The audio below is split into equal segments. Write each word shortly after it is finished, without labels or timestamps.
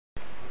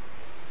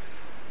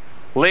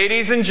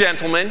Ladies and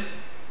gentlemen,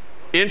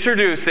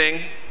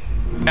 introducing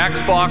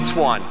Xbox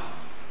One.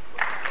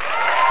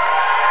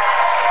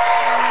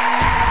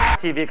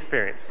 TV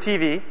experience.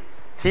 TV.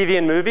 TV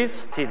and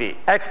movies. TV.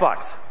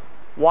 Xbox.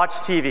 Watch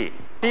TV.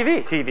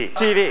 TV. TV.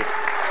 TV.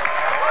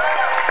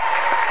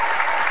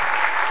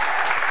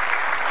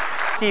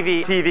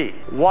 TV.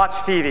 TV. Watch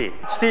TV.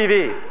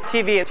 TV.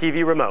 TV and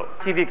TV remote.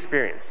 TV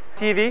experience.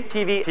 TV.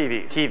 TV.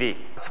 TV. TV.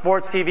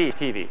 Sports TV.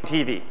 TV.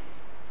 TV.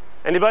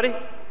 Anybody?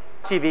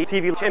 TV.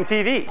 TV.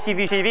 MTV.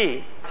 TV.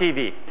 TV.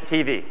 TV.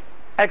 TV.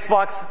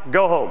 Xbox.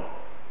 Go home.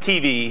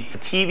 TV.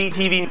 TV.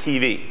 TV.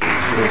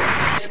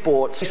 TV.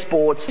 Sports.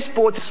 Sports.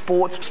 Sports.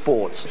 Sports.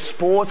 Sports.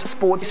 Sports.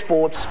 Sports.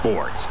 Sports.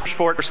 Sports.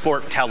 Sport.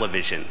 Sport.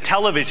 Television.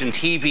 Television.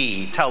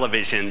 TV.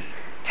 Television.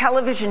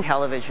 Television,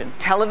 television,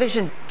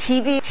 television,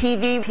 TV,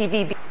 TV,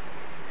 TV.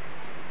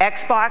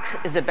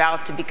 Xbox is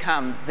about to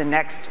become the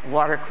next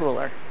water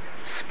cooler.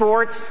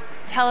 Sports.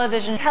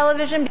 Television,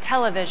 television,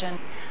 television.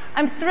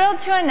 I'm thrilled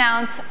to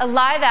announce a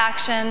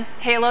live-action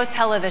Halo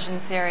television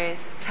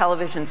series.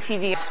 Television,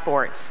 TV,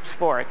 sports,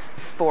 sports,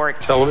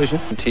 sport. Television,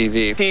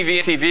 TV. TV,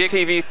 TV,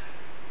 TV.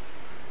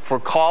 For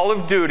Call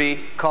of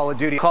Duty. Call of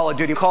Duty. Call of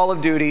Duty. Call of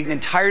Duty. An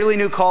entirely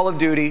new Call of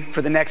Duty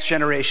for the next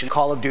generation.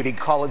 Call of Duty.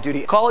 Call of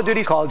Duty. Call of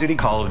Duty. Call of Duty.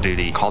 Call of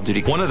Duty. Call of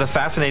Duty. One of the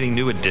fascinating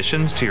new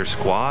additions to your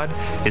squad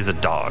is a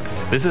dog.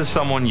 This is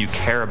someone you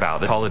care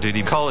about. Call of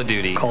Duty. Call of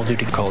Duty. Call of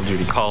Duty. Call of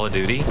Duty. Call of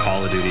Duty.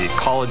 Call of Duty.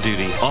 Call of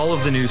Duty. All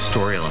of the new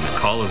story element.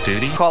 Call of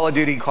Duty. Call of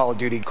Duty. Call of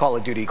Duty. Call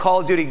of Duty. Call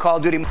of Duty. Call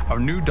of Duty. Our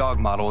new dog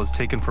model is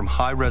taken from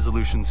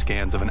high-resolution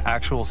scans of an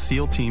actual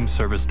SEAL team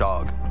service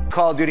dog.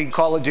 Call of Duty.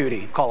 Call of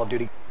Duty. Call of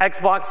Duty.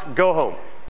 Xbox. Go home.